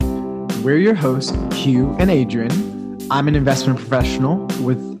We're your hosts, Hugh and Adrian. I'm an investment professional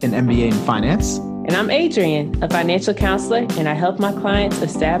with an MBA in finance. And I'm Adrian, a financial counselor, and I help my clients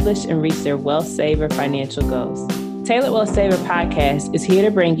establish and reach their Wealth Saver financial goals. Tailored Wealth Saver podcast is here to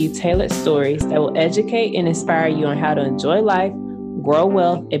bring you tailored stories that will educate and inspire you on how to enjoy life, grow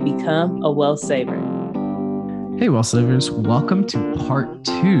wealth, and become a wealth saver. Hey, Wealth Savers. Welcome to part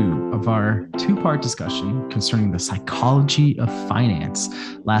 2 of our 2-part discussion concerning the psychology of finance.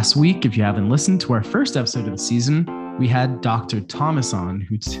 Last week, if you haven't listened to our first episode of the season, we had Dr. Thomas on,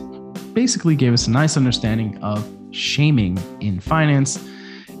 who basically gave us a nice understanding of shaming in finance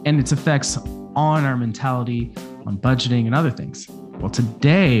and its effects on our mentality, on budgeting, and other things. Well,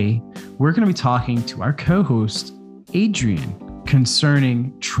 today, we're going to be talking to our co-host, Adrian,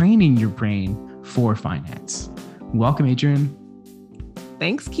 concerning training your brain for finance. Welcome, Adrian.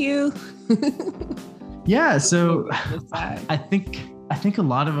 Thanks, Q. Yeah, so I think a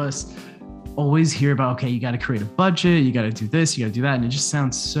lot of us always hear about, okay, you got to create a budget, you got to do this, you got to do that, and it just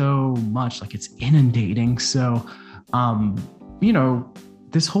sounds so much like it's inundating. So,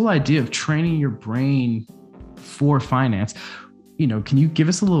 this whole idea of training your brain for finance, can you give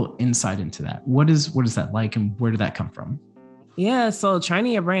us a little insight into that? What is that like, and where did that come from? Yeah, so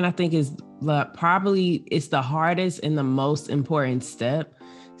training your brain, I think, is probably it's the hardest and the most important step.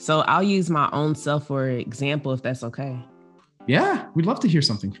 So I'll use my own self for example, if that's okay. Yeah, we'd love to hear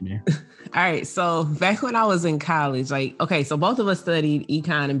something from you. All right. So back when I was in college, so both of us studied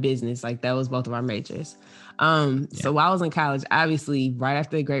econ and business. That was both of our majors. So while I was in college, obviously, right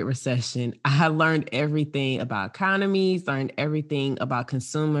after the Great Recession, I learned everything about economies, learned everything about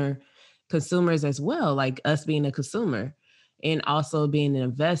consumers as well, like us being a consumer and also being an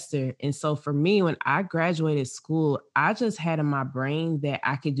investor. And so for me, when I graduated school, I just had in my brain that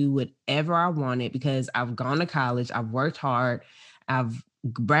I could do whatever I wanted because I've gone to college, I've worked hard, I've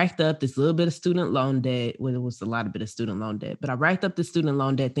racked up this little bit of student loan debt. Well, it was a lot of bit of student loan debt, but I racked up the student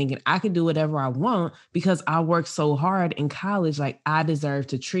loan debt thinking I could do whatever I want because I worked so hard in college, I deserve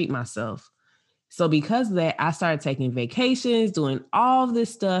to treat myself. So because of that, I started taking vacations, doing all of this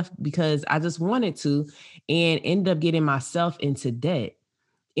stuff because I just wanted to, and ended up getting myself into debt.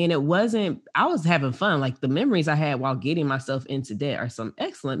 And I was having fun. The memories I had while getting myself into debt are some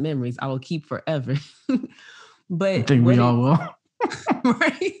excellent memories I will keep forever. But I think we all will.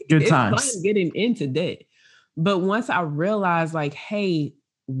 Right? Good times. It's fun getting into debt. But once I realized, hey,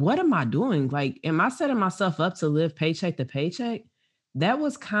 what am I doing? Am I setting myself up to live paycheck to paycheck? That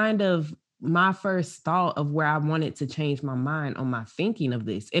was kind of my first thought of where I wanted to change my mind on my thinking of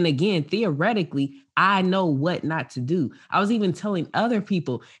this. And again, theoretically, I know what not to do. I was even telling other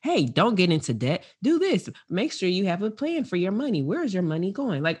people, hey, don't get into debt. Do this. Make sure you have a plan for your money. Where is your money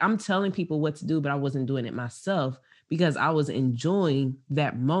going? I'm telling people what to do, but I wasn't doing it myself because I was enjoying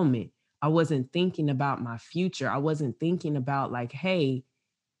that moment. I wasn't thinking about my future. I wasn't thinking about hey,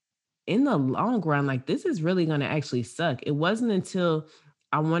 in the long run, this is really going to actually suck. It wasn't until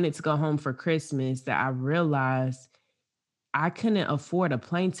I wanted to go home for Christmas that I realized I couldn't afford a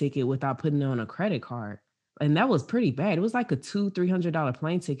plane ticket without putting it on a credit card. And that was pretty bad. It was like a $200-$300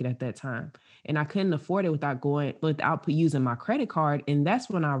 plane ticket at that time. And I couldn't afford it without using my credit card. And that's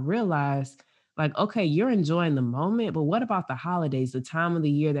when I realized, okay, you're enjoying the moment, but what about the holidays, the time of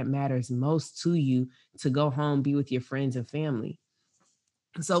the year that matters most to you to go home, be with your friends and family?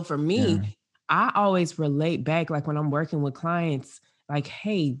 So for me, I always relate back, when I'm working with clients,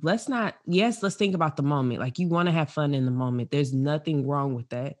 hey, let's think about the moment. You want to have fun in the moment. There's nothing wrong with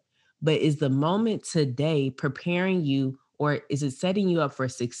that. But is the moment today preparing you, or is it setting you up for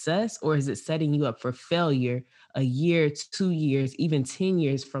success, or is it setting you up for failure a year, 2 years, even 10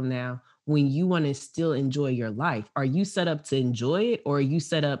 years from now when you want to still enjoy your life? Are you set up to enjoy it, or are you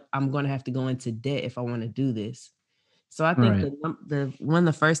set up, I'm going to have to go into debt if I want to do this? So I think the one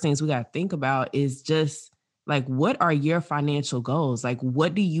of the first things we got to think about is just what are your financial goals?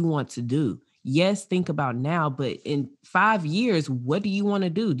 What do you want to do? Yes, think about now, but in 5 years, what do you want to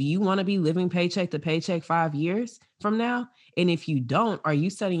do? Do you want to be living paycheck to paycheck 5 years from now? And if you don't, are you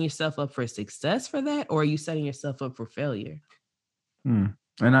setting yourself up for success for that? Or are you setting yourself up for failure? And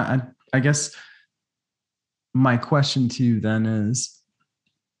I guess my question to you then is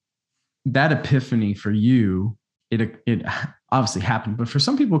that epiphany for you, it obviously happened, but for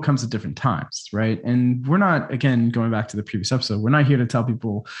some people it comes at different times, right? And we're not, again, going back to the previous episode, we're not here to tell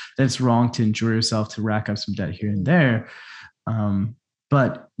people that it's wrong to enjoy yourself, to rack up some debt here and there.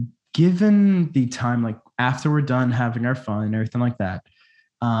 But given the time, after we're done having our fun and everything like that,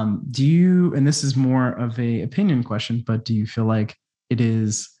 do you, and this is more of a opinion question, but do you feel like it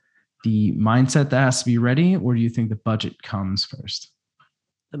is the mindset that has to be ready, or do you think the budget comes first?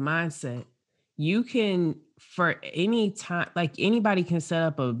 The mindset. You can, for any time, like anybody can set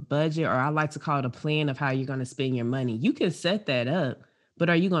up a budget, or I like to call it a plan of how you're going to spend your money. You can set that up, but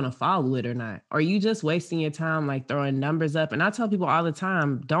are you going to follow it or not? Are you just wasting your time like throwing numbers up? And I tell people all the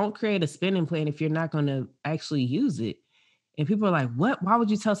time, don't create a spending plan if you're not going to actually use it. And people are like, what? Why would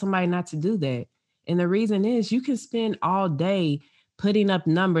you tell somebody not to do that? And the reason is you can spend all day putting up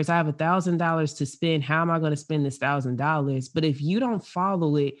numbers. I have $1,000 to spend. How am I going to spend this $1,000? But if you don't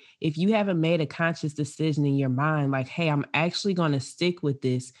follow it, if you haven't made a conscious decision in your mind, like, hey, I'm actually going to stick with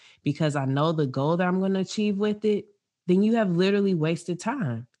this because I know the goal that I'm going to achieve with it, then you have literally wasted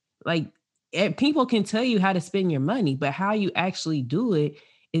time. Like, people can tell you how to spend your money, but how you actually do it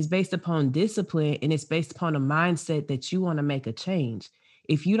is based upon discipline, and it's based upon a mindset that you want to make a change.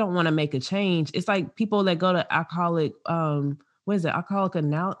 If you don't want to make a change, it's like people that go to alcoholic, what is it,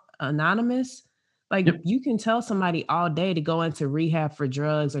 Anonymous? Like, Yep. you can tell somebody all day to go into rehab for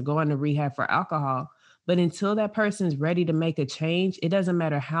drugs or go into rehab for alcohol. But until that person's ready to make a change, it doesn't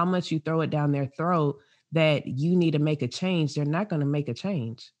matter how much you throw it down their throat that you need to make a change. They're not going to make a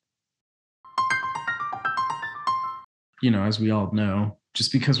change. As we all know,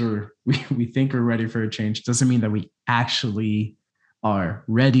 just because we think we're ready for a change doesn't mean that we actually are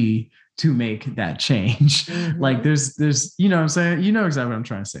ready to make that change. Mm-hmm. Like there's what I'm saying, exactly what I'm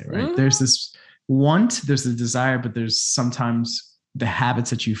trying to say, right? Mm-hmm. There's this want, there's the desire, but there's sometimes the habits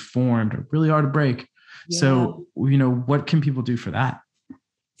that you formed are really hard to break. Yeah. So, what can people do for that?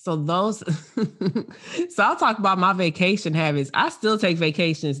 So I'll talk about my vacation habits. I still take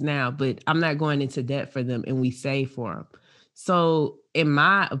vacations now, but I'm not going into debt for them, and we save for them. So in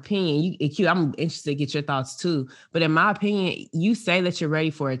my opinion, I'm interested to get your thoughts too, but in my opinion, you say that you're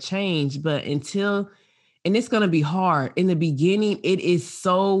ready for a change, but and it's going to be hard. In the beginning, it is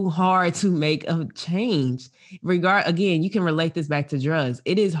so hard to make a change. Again, you can relate this back to drugs.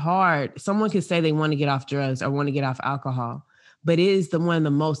 It is hard. Someone can say they want to get off drugs or want to get off alcohol, but it is one of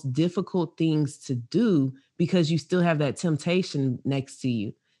the most difficult things to do because you still have that temptation next to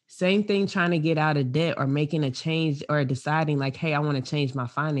you. Same thing trying to get out of debt or making a change or deciding like, hey, I want to change my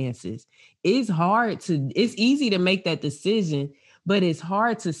finances. It's easy to make that decision, but it's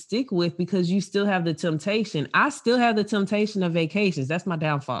hard to stick with because you still have the temptation. I still have the temptation of vacations. That's my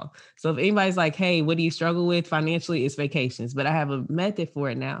downfall. So if anybody's like, hey, what do you struggle with financially? It's vacations, but I have a method for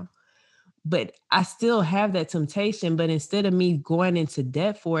it now. But I still have that temptation. But instead of me going into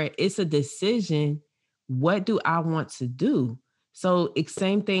debt for it, it's a decision. What do I want to do? So it's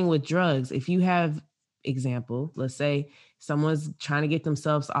same thing with drugs. If you have example, let's say someone's trying to get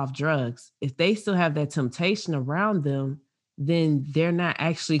themselves off drugs. If they still have that temptation around them, then they're not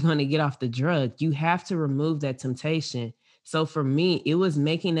actually going to get off the drug. You have to remove that temptation. So for me, it was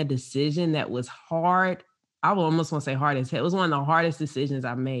making a decision that was hard. I will almost want to say hard as hell. It was one of the hardest decisions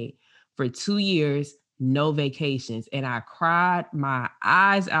I made. For 2 years, no vacations. And I cried my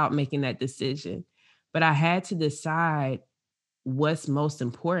eyes out making that decision. But I had to decide what's most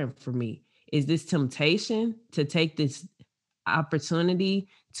important for me. Is this temptation to take this opportunity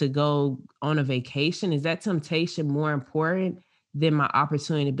to go on a vacation? Is that temptation more important than my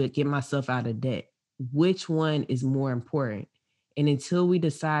opportunity to get myself out of debt? Which one is more important? And until we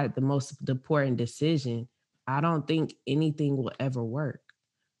decide the most important decision, I don't think anything will ever work.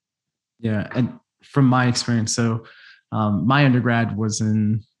 Yeah. And from my experience, so my undergrad was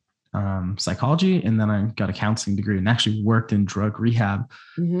in psychology, and then I got a counseling degree and actually worked in drug rehab.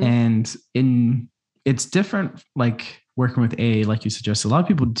 Mm-hmm. And it's different, like working with AA, like you suggested. A lot of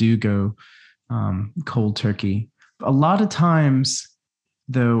people do go cold turkey. A lot of times,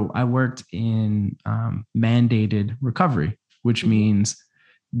 though, I worked in mandated recovery, which means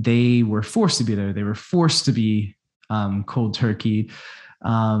they were forced to be there. They were forced to be cold turkey.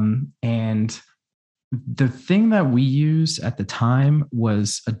 And the thing that we used at the time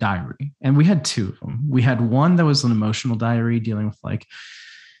was a diary, and we had 2 of them. We had one that was an emotional diary dealing with like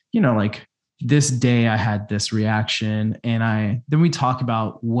this day I had this reaction, and then we talk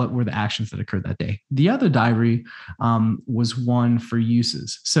about what were the actions that occurred that day. The other diary was one for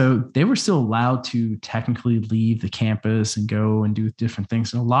uses. So they were still allowed to technically leave the campus and go and do different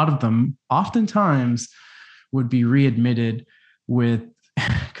things. And a lot of them oftentimes would be readmitted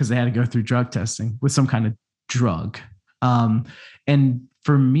because they had to go through drug testing with some kind of drug. And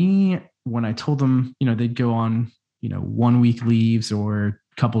for me, when I told them, they'd go on, 1 week leaves or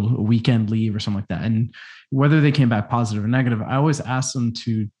a weekend leave or something like that, and whether they came back positive or negative, I always asked them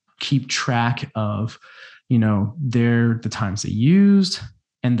to keep track of, the times they used,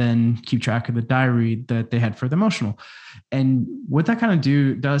 and then keep track of the diary that they had for the emotional. And what that kind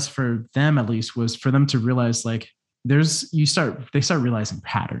of does for them, at least, was for them to realize, like, they start realizing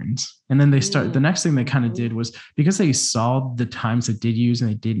patterns. And then the next thing they kind of did was, because they saw the times they did use and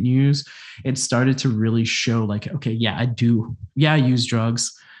they didn't use, it started to really show like, okay, yeah, I use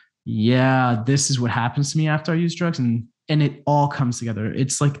drugs. Yeah, this is what happens to me after I use drugs. And it all comes together.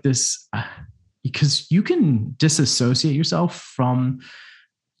 It's like this, because you can disassociate yourself from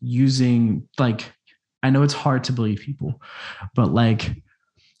using, like, I know it's hard to believe people, but like,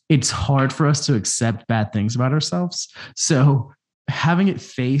 it's hard for us to accept bad things about ourselves. So having it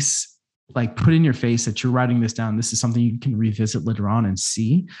put in your face that you're writing this down, this is something you can revisit later on and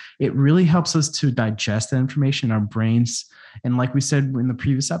see, it really helps us to digest that information in our brains. And like we said in the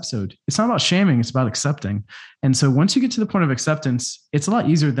previous episode, it's not about shaming, it's about accepting. And so once you get to the point of acceptance, it's a lot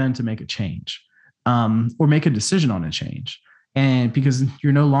easier then to make a change, or make a decision on a change. And because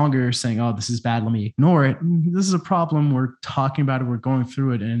you're no longer saying, oh, this is bad, let me ignore it. This is a problem. We're talking about it. We're going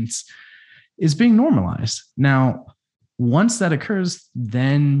through it, and it's being normalized. Now, once that occurs,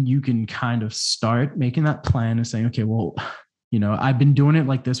 then you can kind of start making that plan and saying, okay, well, I've been doing it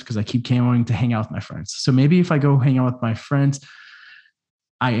like this because I keep wanting to hang out with my friends. So maybe if I go hang out with my friends,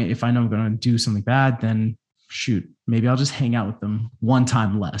 if I know I'm going to do something bad, then shoot, maybe I'll just hang out with them one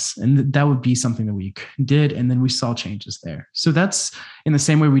time less. And that would be something that we did. And then we saw changes there. So that's in the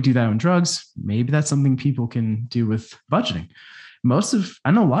same way we do that on drugs. Maybe that's something people can do with budgeting.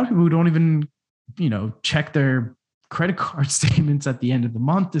 I know a lot of people who don't even, check their credit card statements at the end of the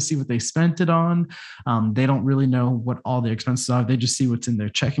month to see what they spent it on. They don't really know what all their expenses are. They just see what's in their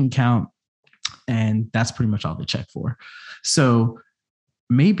checking account. And that's pretty much all they check for. So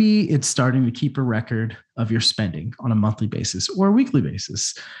maybe it's starting to keep a record of your spending on a monthly basis or a weekly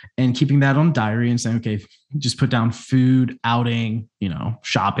basis, and keeping that on diary and saying, okay, just put down food, outing,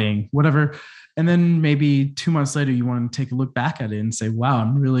 shopping, whatever. And then maybe 2 months later, you want to take a look back at it and say, wow,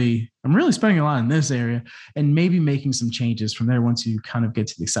 I'm really spending a lot in this area, and maybe making some changes from there once you kind of get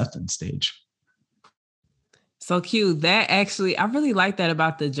to the acceptance stage. So cute. That actually, I really like that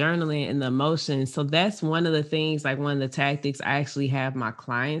about the journaling and the emotions. So that's one of the things, like one of the tactics I actually have my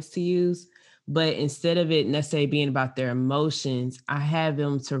clients to use. But instead of it necessarily being about their emotions, I have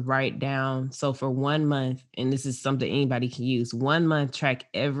them to write down. So for 1 month, and this is something anybody can use, 1 month, track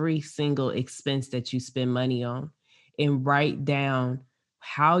every single expense that you spend money on and write down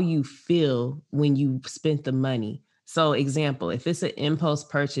how you feel when you spent the money. So example, if it's an impulse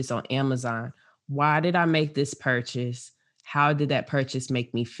purchase on Amazon, why did I make this purchase? How did that purchase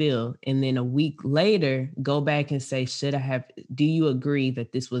make me feel? And then a week later, go back and say, do you agree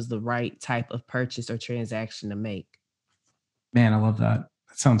that this was the right type of purchase or transaction to make? Man, I love that.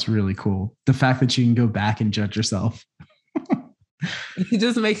 That sounds really cool. The fact that you can go back and judge yourself. It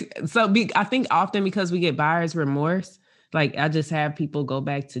just makes, I think often because we get buyer's remorse, like I just have people go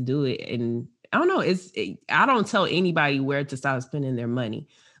back to do it. And I don't know, I don't tell anybody where to stop spending their money.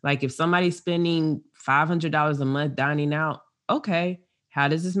 Like if somebody's spending $500 a month dining out, okay, how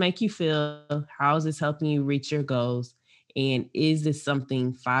does this make you feel? How is this helping you reach your goals? And is this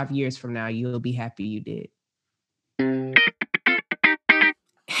something 5 years from now you'll be happy you did?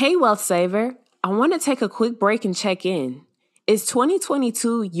 Hey, Wealth Saver. I want to take a quick break and check in. Is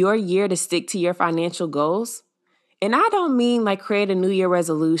 2022 your year to stick to your financial goals? And I don't mean like create a New Year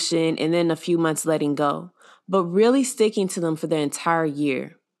resolution and then a few months letting go, but really sticking to them for the entire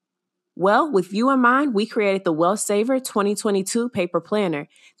year. Well, with you in mind, we created the Wealth Saver 2022 paper planner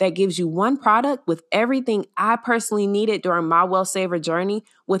that gives you one product with everything I personally needed during my Wealth Saver journey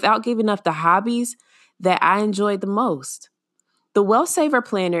without giving up the hobbies that I enjoyed the most. The Wealth Saver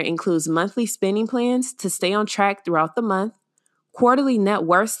planner includes monthly spending plans to stay on track throughout the month, quarterly net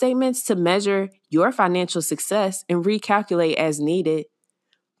worth statements to measure your financial success and recalculate as needed,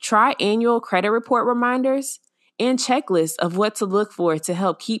 tri-annual credit report reminders, and checklists of what to look for to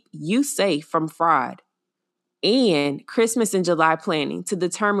help keep you safe from fraud, and Christmas and July planning to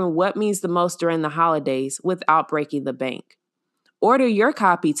determine what means the most during the holidays without breaking the bank. Order your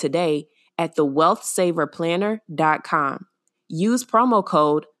copy today at thewealthsaverplanner.com. Use promo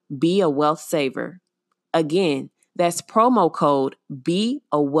code BeAWealthSaver. Again, that's promo code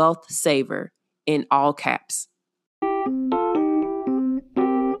BeAWealthSaver in all caps.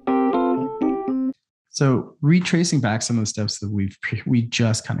 So retracing back some of the steps that we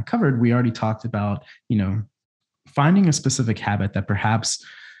just kind of covered, we already talked about, finding a specific habit that perhaps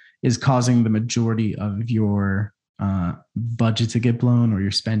is causing the majority of your budget to get blown or your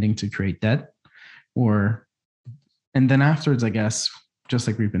spending to create debt. And then afterwards, I guess, just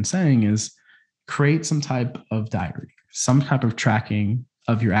like we've been saying, is create some type of diary, some type of tracking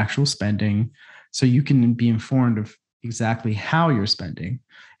of your actual spending so you can be informed of exactly how you're spending.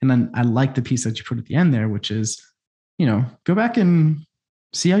 And then I like the piece that you put at the end there, which is go back and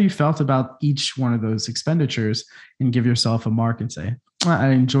see how you felt about each one of those expenditures and give yourself a mark and say, I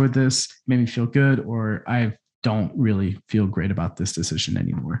enjoyed this, made me feel good, or I don't really feel great about this decision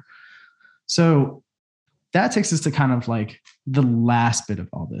anymore. So that takes us to kind of like the last bit of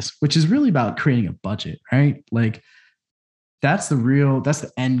all this, which is really about creating a budget, right? Like that's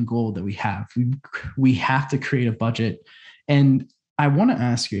the end goal that we have. We have to create a budget. And I want to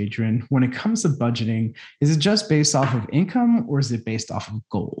ask you, Adrian, when it comes to budgeting, is it just based off of income or is it based off of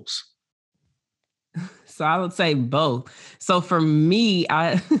goals? So I would say both. So for me,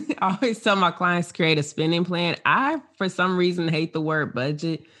 I always tell my clients create a spending plan. I, for some reason, hate the word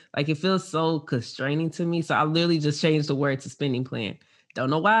budget. Like it feels so constraining to me. So I literally just changed the word to spending plan. Don't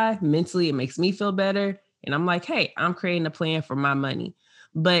know why. Mentally, it makes me feel better. And I'm like, hey, I'm creating a plan for my money.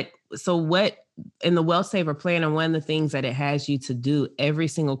 But so what in the Wealth Saver plan, and one of the things that it has you to do every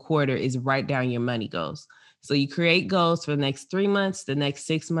single quarter is write down your money goals. So you create goals for the next 3 months, the next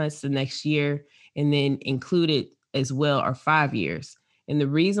 6 months, the next year, and then include it as well are 5 years. And the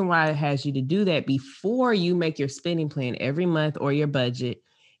reason why it has you to do that before you make your spending plan every month or your budget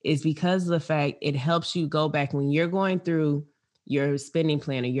is because of the fact it helps you go back when you're going through your spending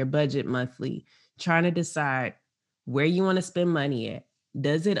plan or your budget monthly, trying to decide where you want to spend money at.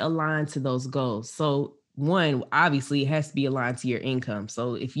 Does it align to those goals? So one, obviously it has to be aligned to your income.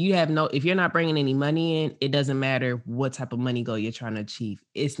 So if you're not bringing any money in, it doesn't matter what type of money goal you're trying to achieve.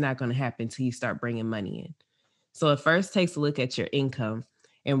 It's not going to happen until you start bringing money in. So it first takes a look at your income,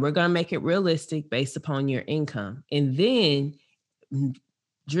 and we're going to make it realistic based upon your income. And then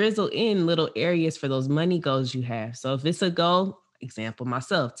drizzle in little areas for those money goals you have. So if it's a goal, example,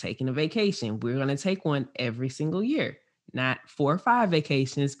 myself, taking a vacation, we're going to take one every single year, not 4 or 5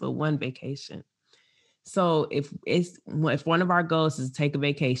 vacations, but 1 vacation. So if one of our goals is to take a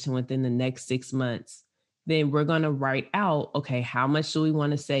vacation within the next 6 months, then we're going to write out, okay, how much do we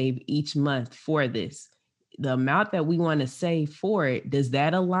want to save each month for this? The amount that we want to save for it, does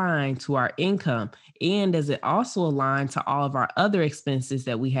that align to our income? And does it also align to all of our other expenses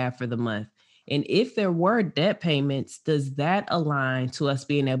that we have for the month? And if there were debt payments, does that align to us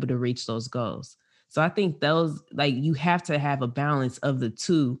being able to reach those goals? So I think those, like, you have to have a balance of the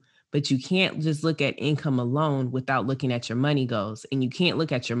two, but you can't just look at income alone without looking at your money goals. And you can't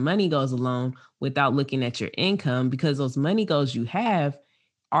look at your money goals alone without looking at your income, because those money goals you have,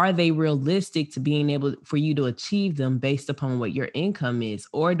 are they realistic to being able for you to achieve them based upon what your income is?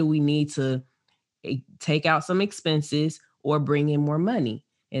 Or do we need to take out some expenses or bring in more money?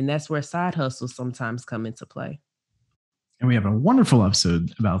 And that's where side hustles sometimes come into play. And we have a wonderful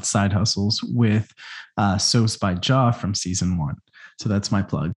episode about side hustles with Sos by Jaw from season 1. So that's my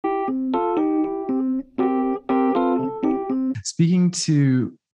plug. Speaking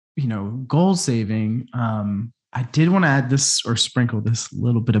to, goal saving, I did want to add this or sprinkle this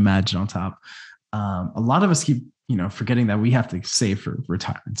little bit of magic on top. A lot of us keep, forgetting that we have to save for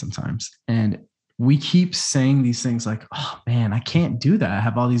retirement sometimes. And we keep saying these things like, oh man, I can't do that. I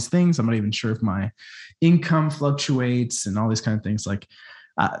have all these things. I'm not even sure if my income fluctuates and all these kind of things. Like,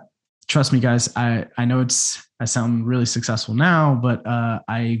 trust me, guys, I know I sound really successful now, but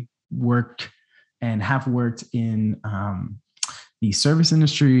I worked and have worked in the service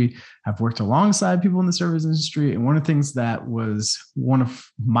industry. I've worked alongside people in the service industry. And one of the things that was one of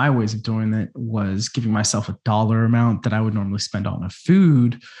my ways of doing that was giving myself a dollar amount that I would normally spend on a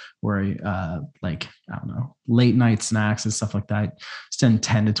food or like, I don't know, late night snacks and stuff like that, spend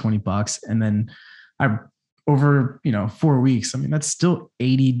 10 to 20 bucks. And then over 4 weeks, I mean, that's still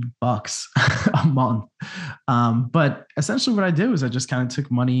 $80 a month. But essentially what I did was I just kind of took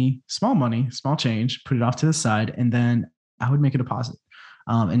small change, put it off to the side, and then I would make a deposit.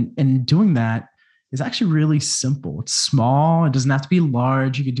 And doing that is actually really simple. It's small. It doesn't have to be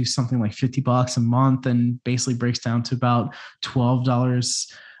large. You could do something like $50 a month and basically breaks down to about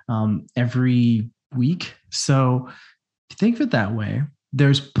 $12 every week. So think of it that way.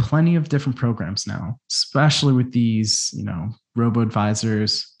 There's plenty of different programs now, especially with these,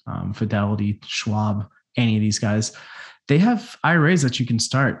 robo-advisors, Fidelity, Schwab, any of these guys. They have IRAs that you can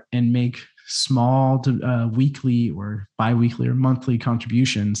start and make small weekly or biweekly or monthly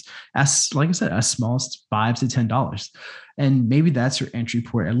contributions, as like I said, as small as $5 to $10. And maybe that's your entry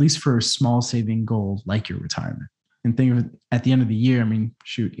point, at least for a small saving goal like your retirement. And think of it at the end of the year, I mean,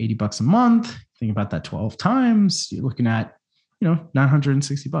 shoot, $80 a month. Think about that 12 times. You're looking at,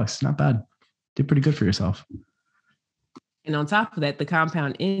 $960. Not bad. Did pretty good for yourself. And on top of that, the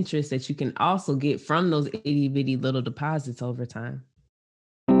compound interest that you can also get from those itty bitty little deposits over time.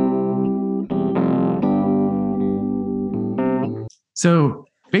 So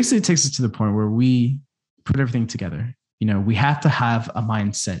basically it takes us to the point where we put everything together. We have to have a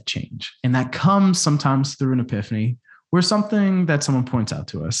mindset change. And that comes sometimes through an epiphany or something that someone points out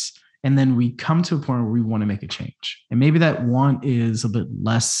to us. And then we come to a point where we want to make a change. And maybe that want is a bit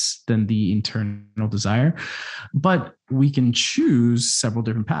less than the internal desire, but we can choose several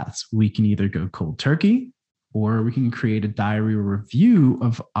different paths. We can either go cold turkey, or we can create a diary or review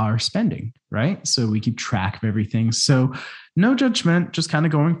of our spending, right? So we keep track of everything. So no judgment, just kind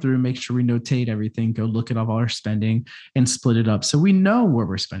of going through, make sure we notate everything, go look at all our spending and split it up. So we know where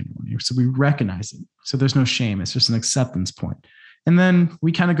we're spending money. So we recognize it. So there's no shame. It's just an acceptance point. And then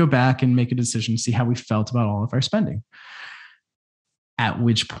we kind of go back and make a decision, see how we felt about all of our spending. At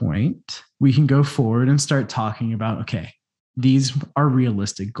which point we can go forward and start talking about, okay, these are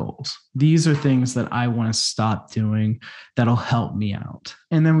realistic goals. These are things that I want to stop doing that'll help me out.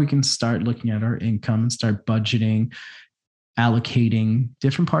 And then we can start looking at our income and start budgeting, allocating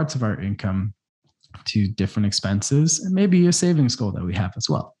different parts of our income to different expenses and maybe a savings goal that we have as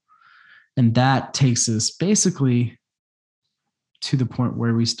well. And that takes us basically to the point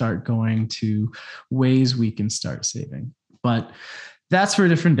where we start going to ways we can start saving. But that's for a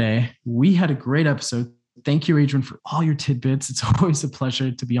different day. We had a great episode. Thank you, Adrian, for all your tidbits. It's always a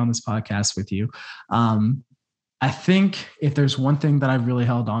pleasure to be on this podcast with you. I think if there's one thing that I really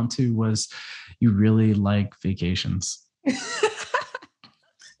held on to was you really like vacations.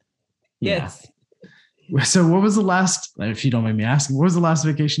 Yes. So what was the last, if you don't mind me asking, what was the last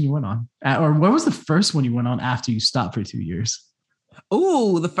vacation you went on? Or what was the first one you went on after you stopped for 2 years?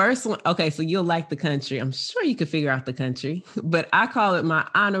 Oh, the first one. Okay, so you'll like the country. I'm sure you could figure out the country, but I call it my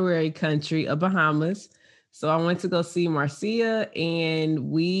honorary country of Bahamas. So I went to go see Marcia, and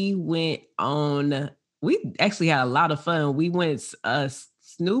we actually had a lot of fun. We went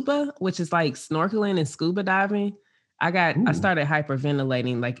snuba, which is like snorkeling and scuba diving. I started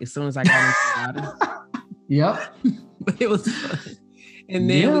hyperventilating like as soon as I got into the water. Yep. But it was fun. And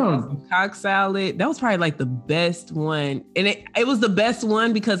then we got some cock salad. That was probably like the best one. And it was the best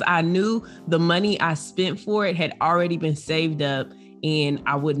one because I knew the money I spent for it had already been saved up and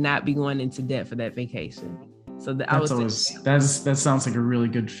I would not be going into debt for that vacation. So that sounds like a really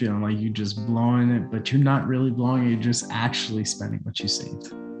good feeling. Like you just blowing it, but you're not really blowing it. You're just actually spending what you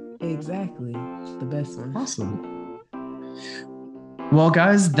saved. Exactly. The best one. Awesome. Well,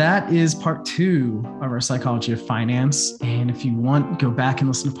 guys, that is part 2 of our Psychology of Finance. And if you want, go back and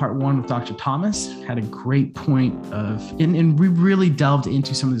listen to part 1 with Dr. Thomas. Had a great point and we really delved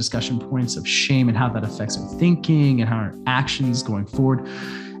into some of the discussion points of shame and how that affects our thinking and how our actions going forward,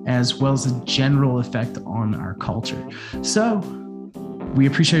 as well as the general effect on our culture. So we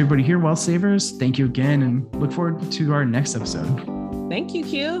appreciate everybody here, Wealth Savers. Thank you again and look forward to our next episode. Thank you,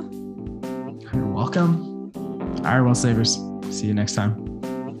 Q. You're welcome. All right, Wealth Savers. See you next time.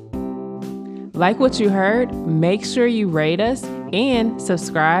 Like what you heard, make sure you rate us and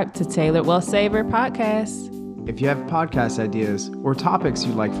subscribe to Tailored Wealth Saver Podcast. If you have podcast ideas or topics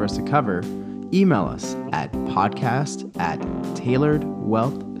you'd like for us to cover, email us at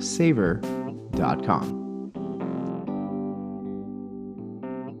podcast@tailoredwealthsaver.com.